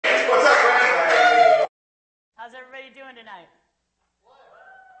How's everybody doing tonight?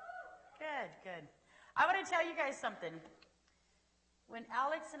 Good. I want to tell you guys something. When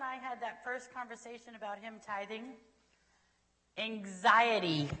Alex and I had that first conversation about him tithing,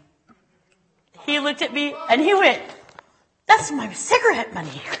 anxiety. He looked at me and he went, "That's my cigarette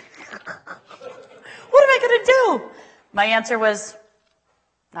money. What am I going to do?" My answer was,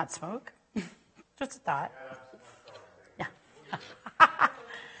 "Not smoke." Just a thought. Yeah.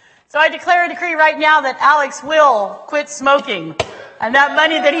 So I declare and decree right now that Alex will quit smoking. And that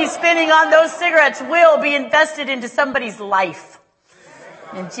money that he's spending on those cigarettes will be invested into somebody's life.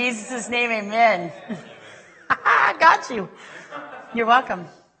 In Jesus' name, amen. Got you. You're welcome.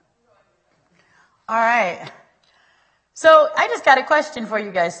 All right. So I just got a question for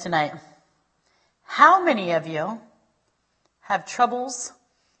you guys tonight. How many of you have troubles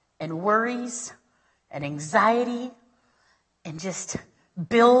and worries and anxiety and just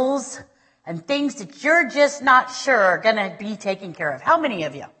bills and things that you're just not sure are going to be taken care of? How many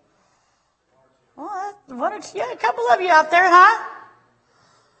of you? Well, a couple of you out there, huh?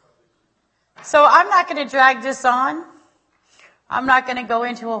 So I'm not going to drag this on. I'm not going to go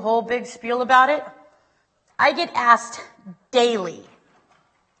into a whole big spiel about it. I get asked daily,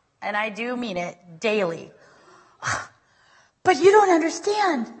 and I do mean it, daily. But you don't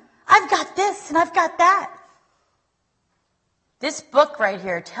understand. I've got this and I've got that. This book right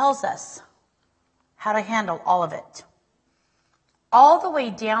here tells us how to handle all of it. All the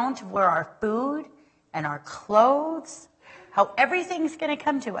way down to where our food and our clothes, how everything's going to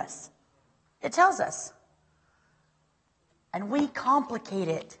come to us. It tells us. And we complicate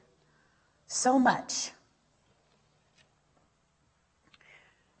it so much.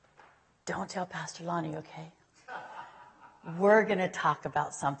 Don't tell Pastor Lonnie, okay? We're going to talk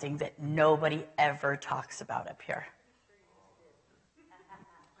about something that nobody ever talks about up here.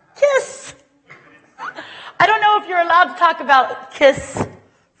 Kiss. I don't know if you're allowed to talk about kiss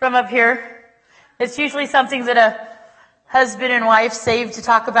from up here. It's usually something that a husband and wife save to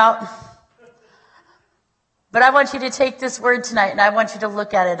talk about. But I want you to take this word tonight and I want you to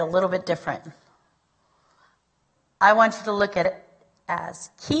look at it a little bit different. I want you to look at it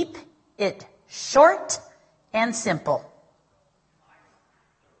as keep it short and simple.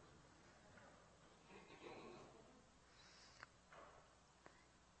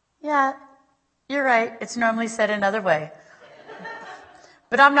 Yeah, you're right. It's normally said another way.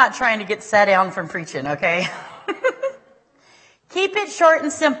 But I'm not trying to get sat down from preaching, okay? Keep it short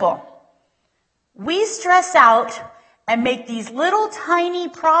and simple. We stress out and make these little tiny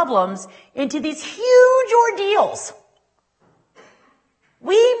problems into these huge ordeals.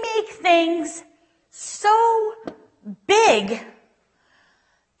 We make things so big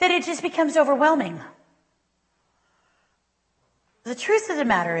that it just becomes overwhelming. The truth of the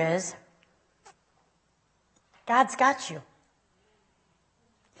matter is, God's got you.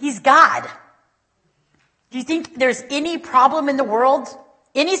 He's God. Do you think there's any problem in the world,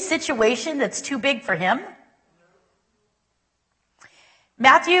 any situation that's too big for him?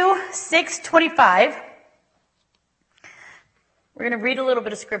 Matthew 6:25. We're going to read a little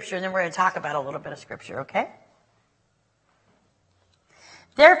bit of scripture and then we're going to talk about a little bit of scripture, okay?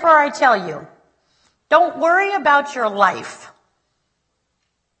 Therefore I tell you, don't worry about your life.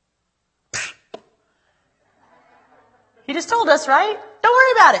 He just told us, right? Don't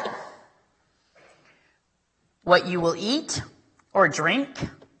worry about it. What you will eat or drink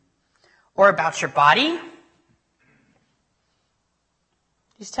or about your body.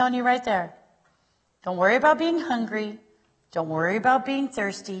 He's telling you right there. Don't worry about being hungry. Don't worry about being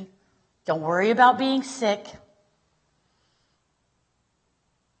thirsty. Don't worry about being sick.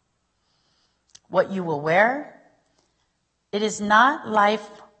 What you will wear. Is not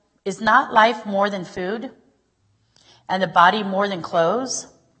life more than food? And the body more than clothes?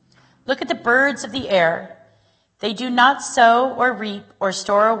 Look at the birds of the air. They do not sow or reap or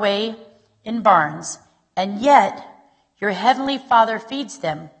store away in barns, and yet your heavenly Father feeds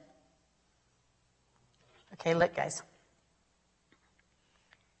them. Okay, look, guys.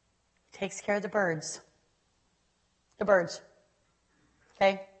 He takes care of the birds. The birds.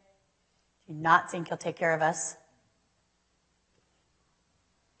 Okay? Do not think he'll take care of us.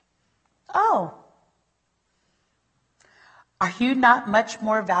 Oh. Are you not much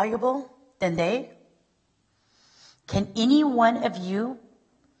more valuable than they? Can any one of you,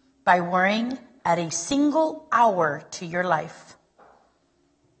 by worrying, add a single hour to your life?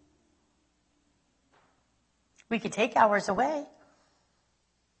 We could take hours away,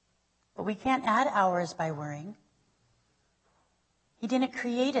 but we can't add hours by worrying. He didn't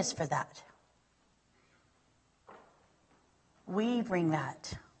create us for that. We bring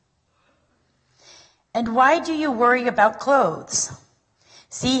that. And why do you worry about clothes?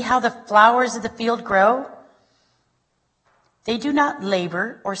 See how the flowers of the field grow? They do not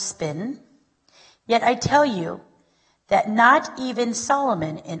labor or spin. Yet I tell you that not even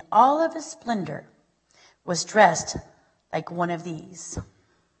Solomon in all of his splendor was dressed like one of these.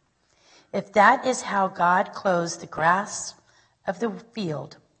 If that is how God clothes the grass of the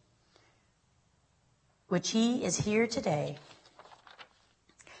field, which he is here today,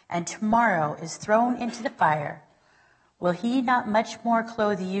 and tomorrow is thrown into the fire, will he not much more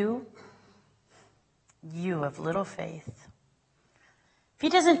clothe you, you of little faith? If he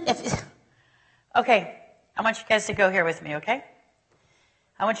doesn't, okay, I want you guys to go here with me, okay?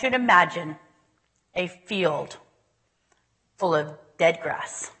 I want you to imagine a field full of dead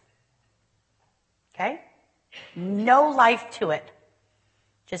grass, okay? No life to it,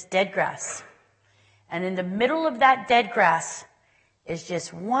 just dead grass. And in the middle of that dead grass is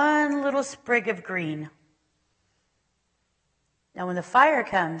just one little sprig of green. Now, when the fire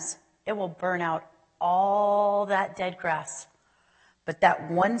comes, it will burn out all that dead grass. But that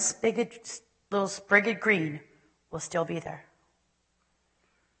one little sprig of green will still be there.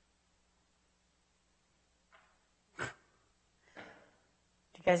 Do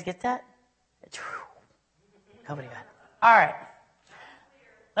you guys get that? Nobody got it. All right.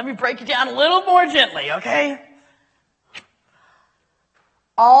 Let me break it down a little more gently, okay?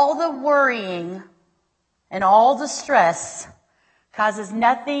 All the worrying and all the stress causes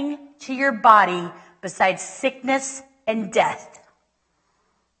nothing to your body besides sickness and death.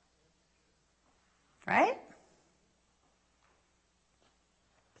 Right?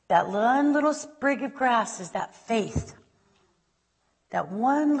 That one little sprig of grass is that faith. That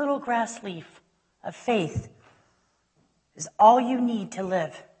one little grass leaf of faith is all you need to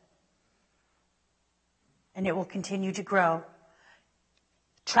live. And it will continue to grow.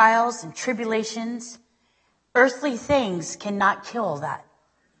 Trials and tribulations, earthly things cannot kill that.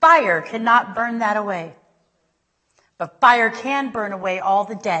 Fire cannot burn that away. But fire can burn away all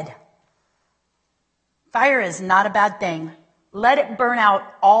the dead. Fire is not a bad thing. Let it burn out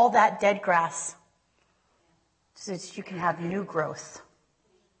all that dead grass so that you can have new growth.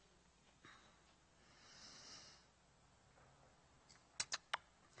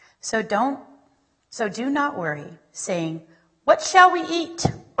 So do not worry, saying, what shall we eat?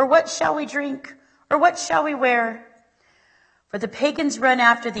 Or what shall we drink? Or what shall we wear? For the pagans run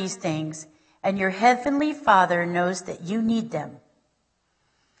after these things, and your heavenly Father knows that you need them.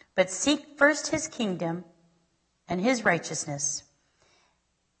 But seek first his kingdom and his righteousness,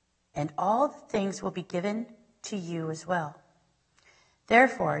 and all things will be given to you as well.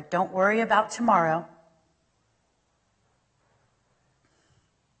 Therefore, don't worry about tomorrow,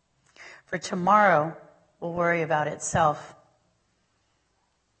 for tomorrow will worry about itself.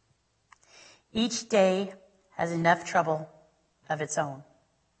 Each day has enough trouble of its own.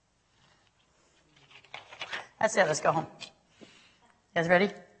 That's it. Let's go home. You guys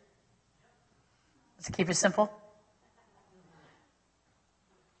ready? Let's keep it simple.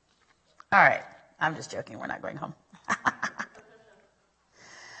 All right. I'm just joking. We're not going home.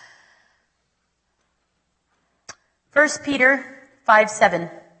 1 Peter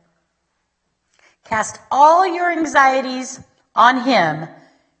 5:7. Cast all your anxieties on him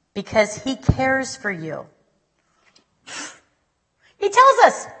because he cares for you. He tells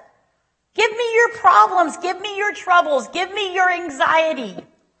us, give me your problems, give me your troubles, give me your anxiety.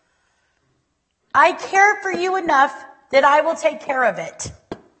 I care for you enough that I will take care of it.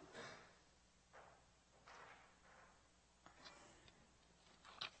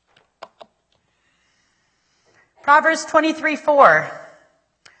 Proverbs 23:4.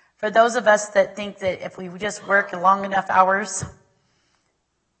 For those of us that think that if we just work long enough hours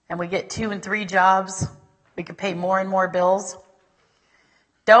and we get 2 and 3 jobs, we could pay more and more bills.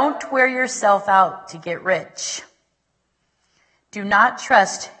 Don't wear yourself out to get rich. Do not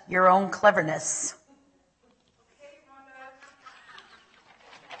trust your own cleverness.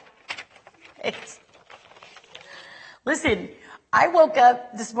 Listen, I woke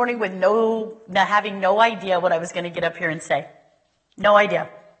up this morning with having no idea what I was going to get up here and say. No idea.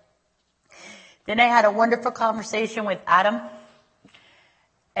 Then I had a wonderful conversation with Adam,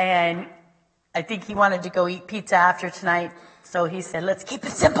 and I think he wanted to go eat pizza after tonight, so he said, let's keep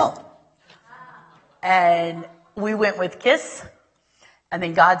it simple. And we went with KISS, and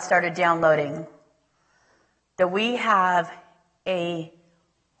then God started downloading that we have a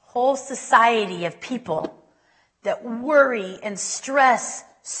whole society of people that worry and stress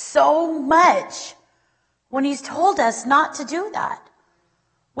so much when he's told us not to do that.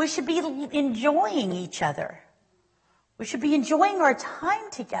 We should be enjoying each other. We should be enjoying our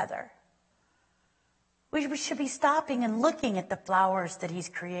time together. We should be stopping and looking at the flowers that he's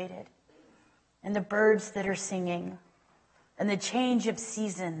created and the birds that are singing and the change of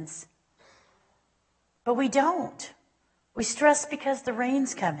seasons. But we don't. We stress because the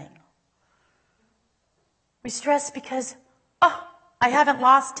rain's coming. We stress because, I haven't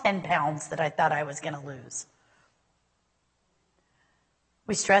lost 10 pounds that I thought I was going to lose.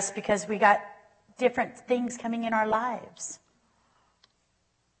 We stress because we got different things coming in our lives.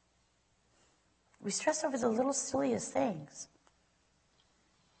 We stress over the little silliest things.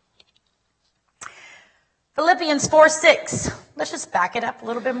 Philippians 4:6. Let's just back it up a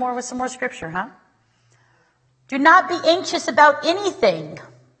little bit more with some more scripture, huh? Do not be anxious about anything,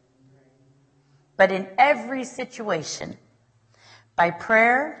 but in every situation, by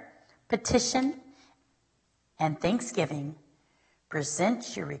prayer, petition, and thanksgiving,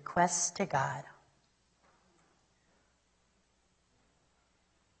 present your requests to God.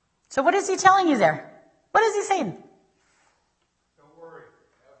 So what is he telling you there? What is he saying? Don't worry.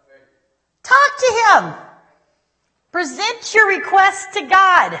 Have faith. Talk to him. Present your requests to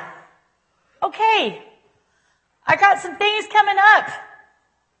God. Okay, I got some things coming up.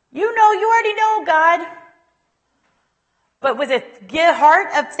 You already know, God. But with a heart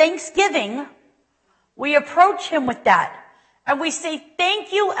of thanksgiving, we approach him with that. And we say,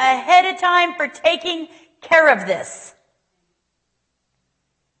 thank you ahead of time for taking care of this.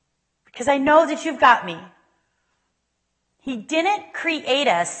 Because I know that you've got me. He didn't create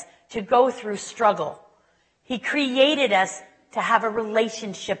us to go through struggle. He created us to have a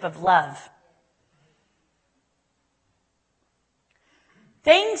relationship of love.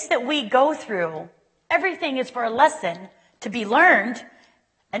 Things that we go through, everything is for a lesson to be learned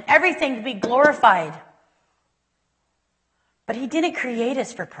and everything to be glorified. But he didn't create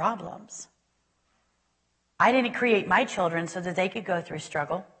us for problems. I didn't create my children so that they could go through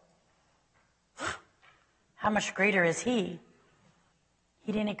struggle. How much greater is he?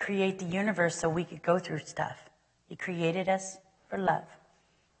 He didn't create the universe so we could go through stuff. He created us for love.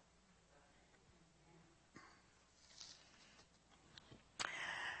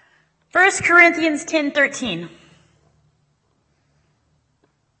 First Corinthians 10:13.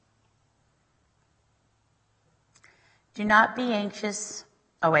 Do not be anxious.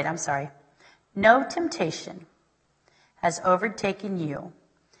 No temptation has overtaken you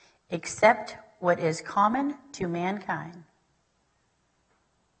except what is common to mankind.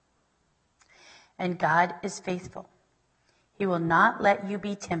 And God is faithful. He will not let you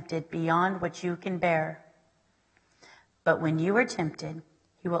be tempted beyond what you can bear. But when you are tempted,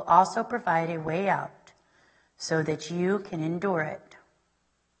 he will also provide a way out so that you can endure it.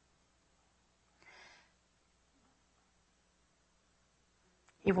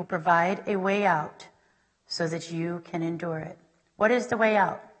 He will provide a way out so that you can endure it. What is the way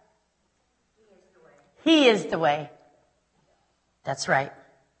out? He is the way. That's right.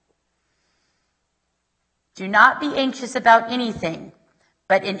 Do not be anxious about anything,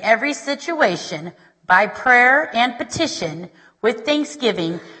 but in every situation, by prayer and petition, with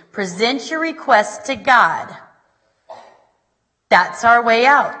thanksgiving, present your requests to God. That's our way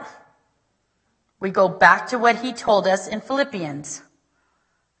out. We go back to what he told us in Philippians.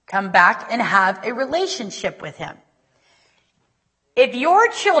 Come back and have a relationship with him. If your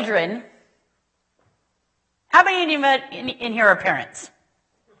children, how many of you in here are parents?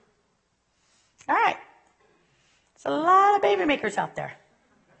 All right. There's a lot of baby makers out there.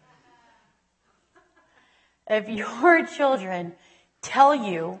 If your children tell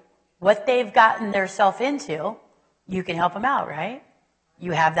you what they've gotten themselves into, you can help them out, right?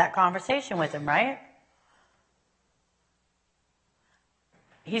 You have that conversation with them, right?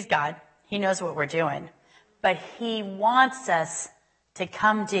 He's God. He knows what we're doing. But he wants us to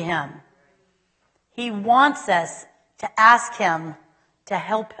come to him. He wants us to ask him to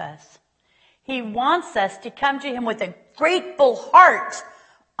help us. He wants us to come to him with a grateful heart,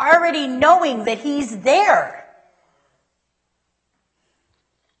 already knowing that he's there.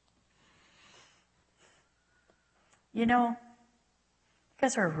 You know, you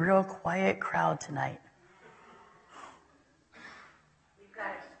guys are a real quiet crowd tonight. You've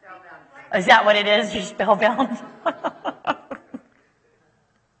got it spellbound. Is that what it is? You're spellbound?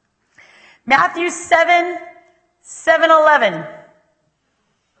 Matthew 7:11.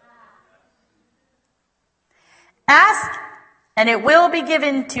 Ask, and it will be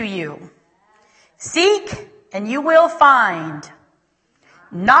given to you. Seek, and you will find.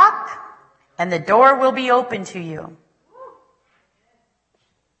 Knock, and the door will be open to you.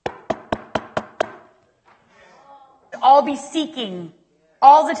 All be seeking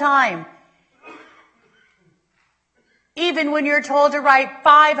all the time. Even when you're told to write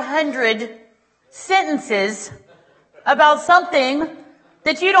 500 sentences about something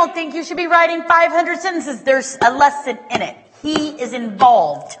that you don't think you should be writing 500 sentences. There's a lesson in it. He is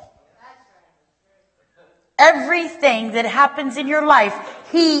involved. Everything that happens in your life,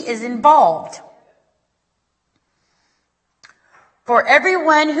 he is involved. For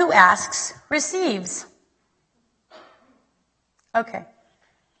everyone who asks, receives. Okay.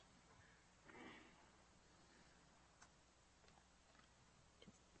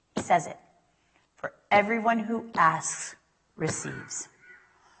 It says it. For everyone who asks, receives.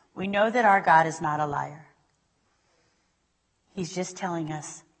 We know that our God is not a liar. He's just telling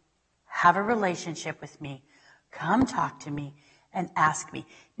us, have a relationship with me. Come talk to me and ask me.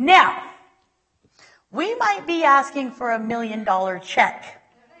 Now, we might be asking for $1 million check.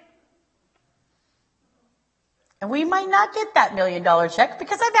 And we might not get that $1 million check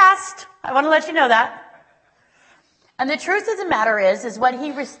because I've asked. I want to let you know that. And the truth of the matter is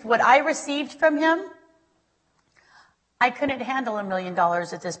what I received from him, I couldn't handle $1 million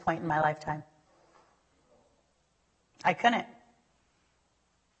at this point in my lifetime. I couldn't.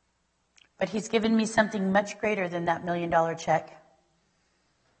 But he's given me something much greater than that $1 million check.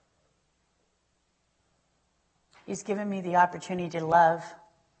 He's given me the opportunity to love.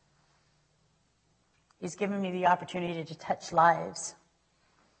 He's given me the opportunity to touch lives.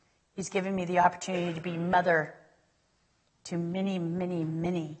 He's given me the opportunity to be mother to many, many,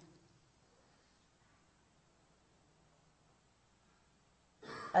 many.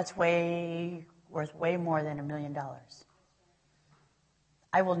 That's worth way more than $1 million.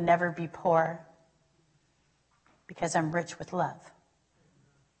 I will never be poor because I'm rich with love.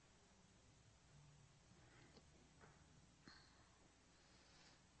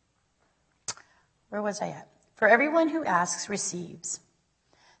 Where was I at? For everyone who asks receives.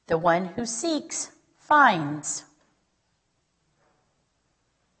 The one who seeks finds.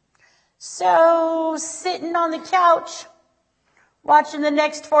 So, sitting on the couch, watching the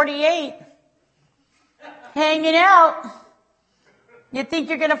next 48, hanging out, you think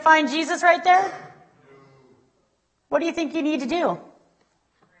you're going to find Jesus right there? What do you think you need to do?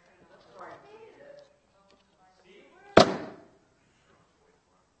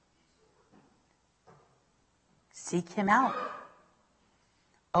 Seek him out.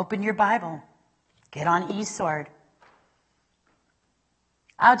 Open your Bible. Get on eSword.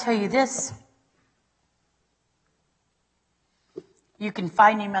 I'll tell you this. You can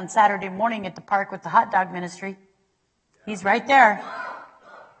find him on Saturday morning at the park with the hot dog ministry. He's right there.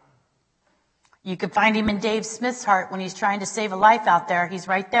 You can find him in Dave Smith's heart when he's trying to save a life out there. He's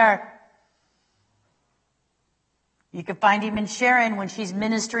right there. You can find him in Sharon when she's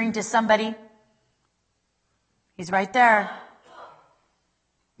ministering to somebody. He's right there.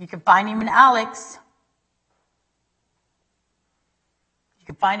 You can find him in Alex. You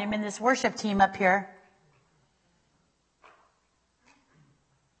can find him in this worship team up here.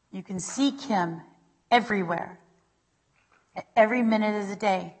 You can seek him everywhere, at every minute of the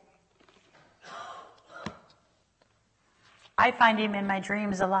day. I find him in my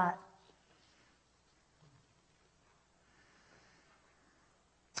dreams a lot.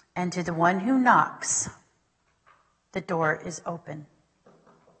 And to the one who knocks, the door is open.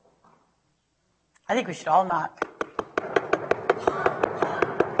 I think we should all knock.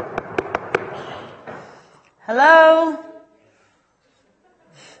 Hello?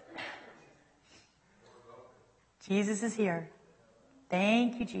 Jesus is here.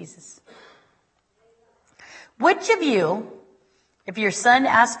 Thank you, Jesus. Which of you, if your son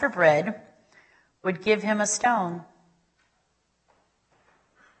asked for bread, would give him a stone?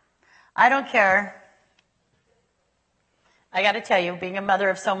 I don't care. I got to tell you, being a mother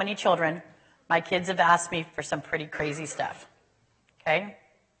of so many children, my kids have asked me for some pretty crazy stuff. Okay?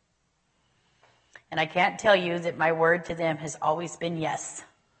 And I can't tell you that my word to them has always been yes.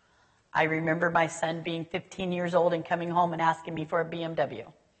 I remember my son being 15 years old and coming home and asking me for a BMW.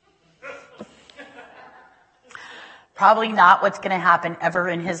 Probably not what's going to happen ever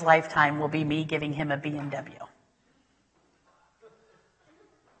in his lifetime will be me giving him a BMW.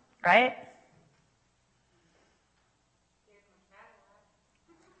 Right?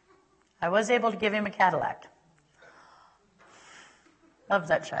 I was able to give him a Cadillac. Love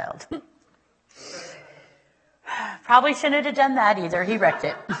that child. Probably shouldn't have done that either. He wrecked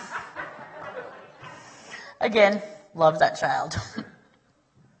it. Again, love that child.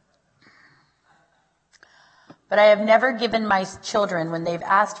 But I have never given my children, when they've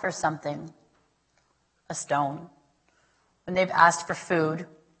asked for something, a stone. When they've asked for food,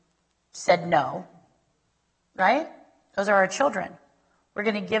 said no. Right? Those are our children. We're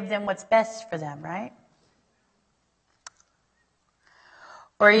going to give them what's best for them, right?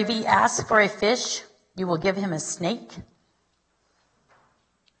 Or if he asks for a fish, you will give him a snake?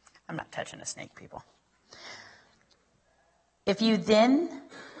 I'm not touching a snake, people. If you then...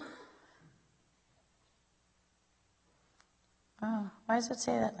 Oh, why does it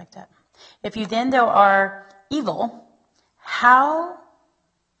say that like that? If you then, though, are evil,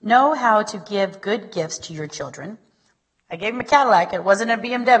 know how to give good gifts to your children. I gave him a Cadillac. It wasn't a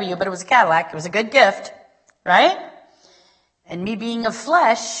BMW, but it was a Cadillac. It was a good gift, right? And me being of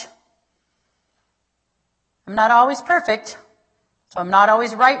flesh, I'm not always perfect, so I'm not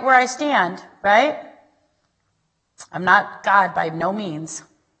always right where I stand, right? I'm not God by no means.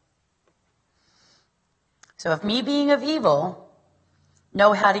 So if me being of evil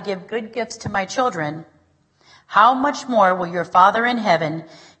know how to give good gifts to my children, how much more will your Father in heaven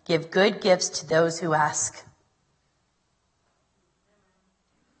give good gifts to those who ask?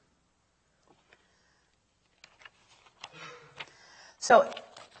 So,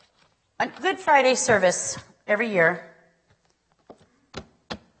 on Good Friday service every year,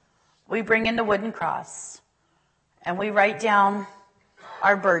 we bring in the wooden cross and we write down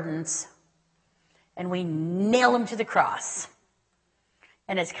our burdens and we nail them to the cross.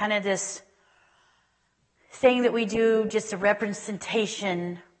 And it's kind of this thing that we do, just a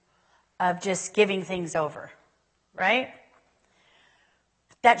representation of just giving things over, right?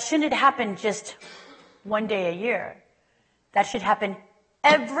 That shouldn't happen just one day a year. That should happen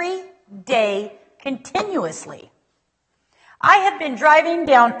every day continuously. I have been driving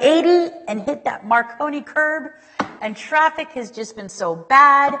down 80 and hit that Marconi curb, and traffic has just been so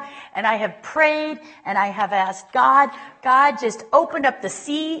bad, and I have prayed, and I have asked God, just open up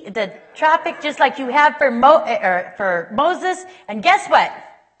the traffic just like you have for Moses, and guess what?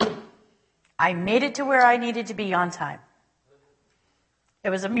 I made it to where I needed to be on time.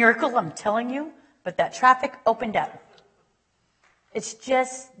 It was a miracle, I'm telling you, but that traffic opened up. It's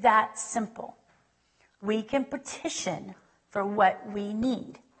just that simple. We can petition for what we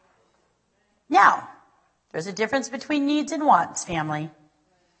need. Now, there's a difference between needs and wants, family.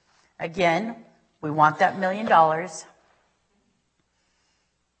 Again, we want that $1 million,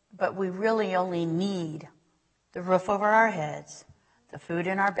 but we really only need the roof over our heads, the food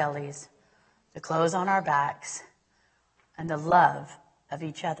in our bellies, the clothes on our backs, and the love of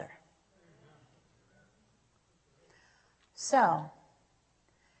each other. So,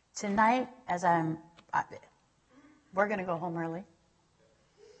 tonight, we're going to go home early.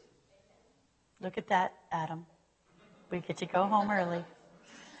 Look at that, Adam. We get to go home early.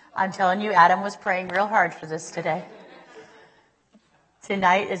 I'm telling you, Adam was praying real hard for this today.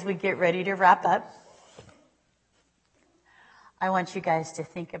 Tonight, as we get ready to wrap up, I want you guys to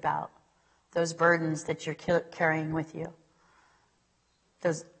think about those burdens that you're carrying with you.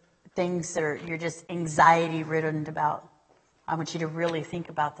 Those things that you're just anxiety-ridden about. I want you to really think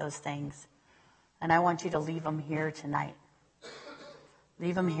about those things. And I want you to leave them here tonight.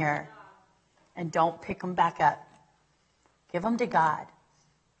 Leave them here. And don't pick them back up. Give them to God.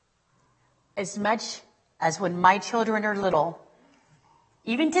 As much as when my children are little,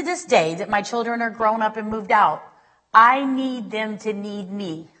 even to this day that my children are grown up and moved out, I need them to need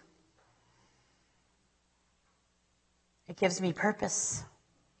me. It gives me purpose.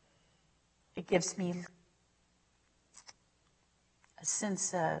 It gives me a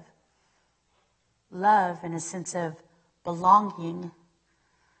sense of love and a sense of belonging.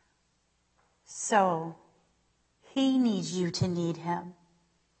 So, he needs you to need him.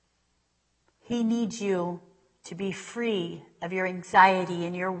 He needs you to be free of your anxiety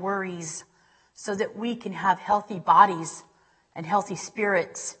and your worries so that we can have healthy bodies and healthy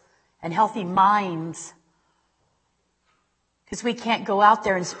spirits and healthy minds. Because we can't go out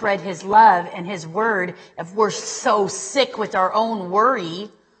there and spread his love and his word if we're so sick with our own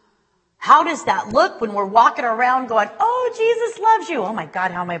worry. How does that look when we're walking around going, oh, Jesus loves you. Oh, my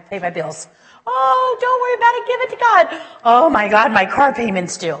God, how am I pay my bills? Oh, don't worry about it. Give it to God. Oh, my God, my car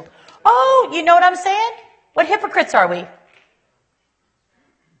payment's due. Oh, you know what I'm saying? What hypocrites are we?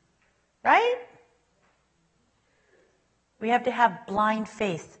 Right? We have to have blind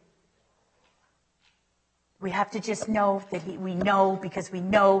faith. We have to just know that we know because we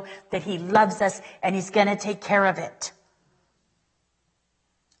know that he loves us and he's going to take care of it.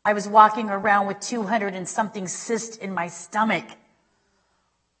 I was walking around with 200 and something cysts in my stomach.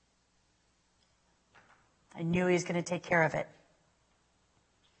 I knew he was going to take care of it.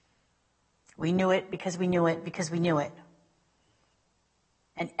 We knew it because we knew it because we knew it.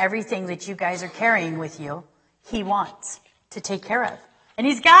 And everything that you guys are carrying with you, he wants to take care of. And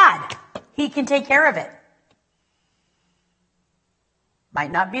he's God. He can take care of it.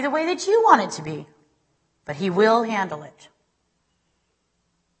 Might not be the way that you want it to be, but he will handle it.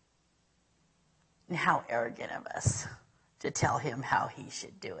 And how arrogant of us to tell him how he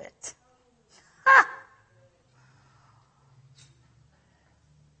should do it.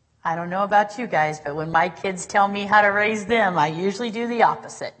 I don't know about you guys, but when my kids tell me how to raise them, I usually do the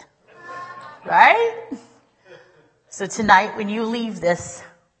opposite. Right? So tonight, when you leave this,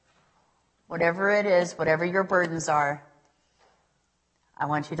 whatever it is, whatever your burdens are, I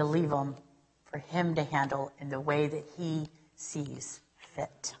want you to leave them for him to handle in the way that he sees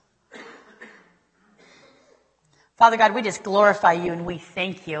fit. Father God, we just glorify you and we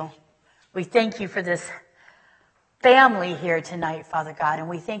thank you. We thank you for this family here tonight, Father God, and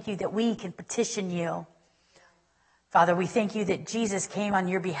we thank you that we can petition you. Father, we thank you that Jesus came on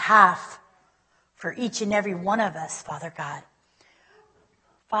your behalf for each and every one of us, Father God.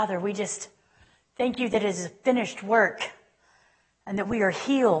 Father, we just thank you that it is a finished work and that we are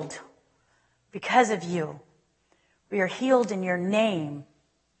healed because of you. We are healed in your name.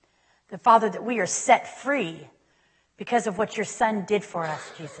 The Father, that we are set free because of what your Son did for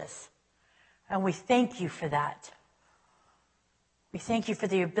us, Jesus. And we thank you for that. We thank you for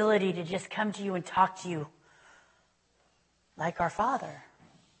the ability to just come to you and talk to you like our Father.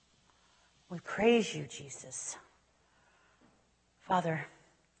 We praise you, Jesus. Father,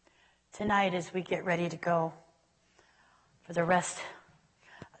 tonight as we get ready to go through the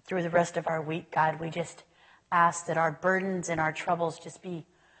rest of our week, God, we just ask that our burdens and our troubles just be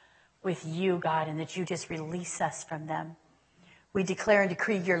with you, God, and that you just release us from them. We declare and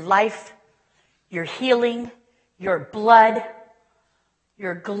decree your life, your healing, your blood,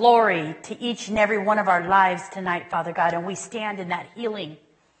 your glory to each and every one of our lives tonight, Father God, and we stand in that healing.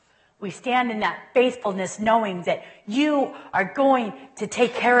 We stand in that faithfulness knowing that you are going to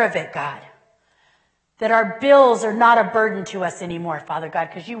take care of it, God. That our bills are not a burden to us anymore, Father God,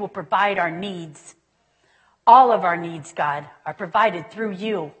 because you will provide our needs. All of our needs, God, are provided through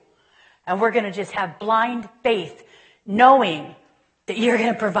you. And we're going to just have blind faith knowing that you're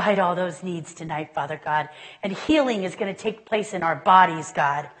going to provide all those needs tonight, Father God. And healing is going to take place in our bodies,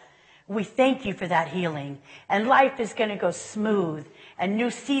 God. We thank you for that healing. And life is going to go smooth. And new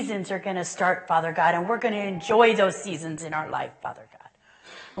seasons are going to start, Father God. And we're going to enjoy those seasons in our life, Father God.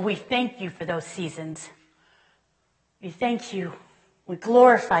 And we thank you for those seasons. We thank you. We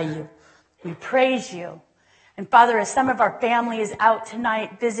glorify you. We praise you. And Father, as some of our family is out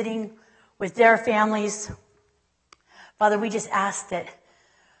tonight visiting with their families, Father, we just ask that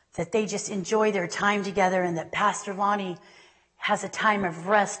they just enjoy their time together and that Pastor Lonnie has a time of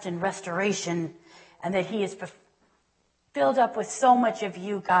rest and restoration and that he is filled up with so much of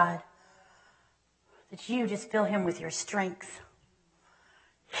you, God, that you just fill him with your strength,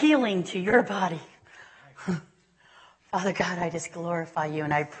 healing to your body. Father God, I just glorify you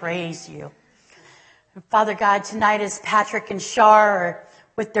and I praise you. And Father God, tonight as Patrick and Shar are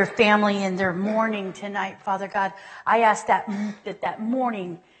with their family in their mourning tonight, Father God, I ask that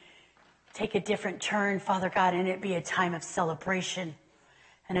mourning take a different turn, Father God, and it be a time of celebration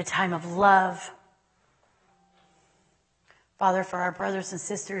and a time of love. Father, for our brothers and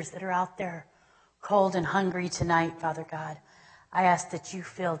sisters that are out there cold and hungry tonight, Father God, I ask that you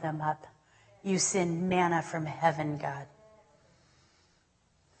fill them up. You send manna from heaven, God.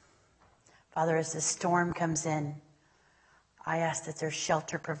 Father, as the storm comes in, I ask that there's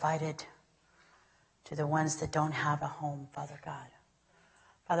shelter provided to the ones that don't have a home, Father God.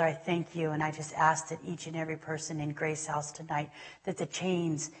 Father, I thank you, and I just ask that each and every person in Grace House tonight, that the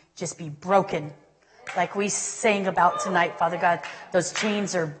chains just be broken. Like we sang about tonight, Father God, those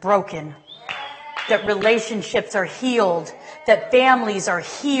chains are broken. That relationships are healed. That families are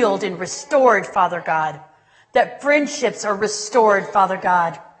healed and restored, Father God. That friendships are restored, Father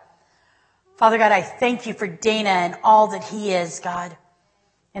God. Father God, I thank you for Dana and all that he is, God.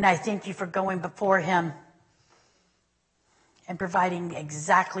 And I thank you for going before him and providing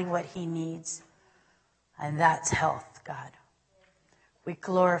exactly what he needs. And that's health, God. We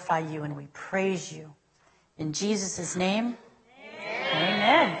glorify you and we praise you. In Jesus' name,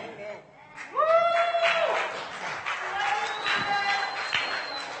 amen.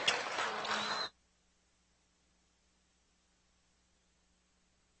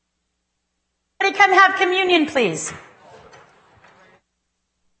 Come have communion, please.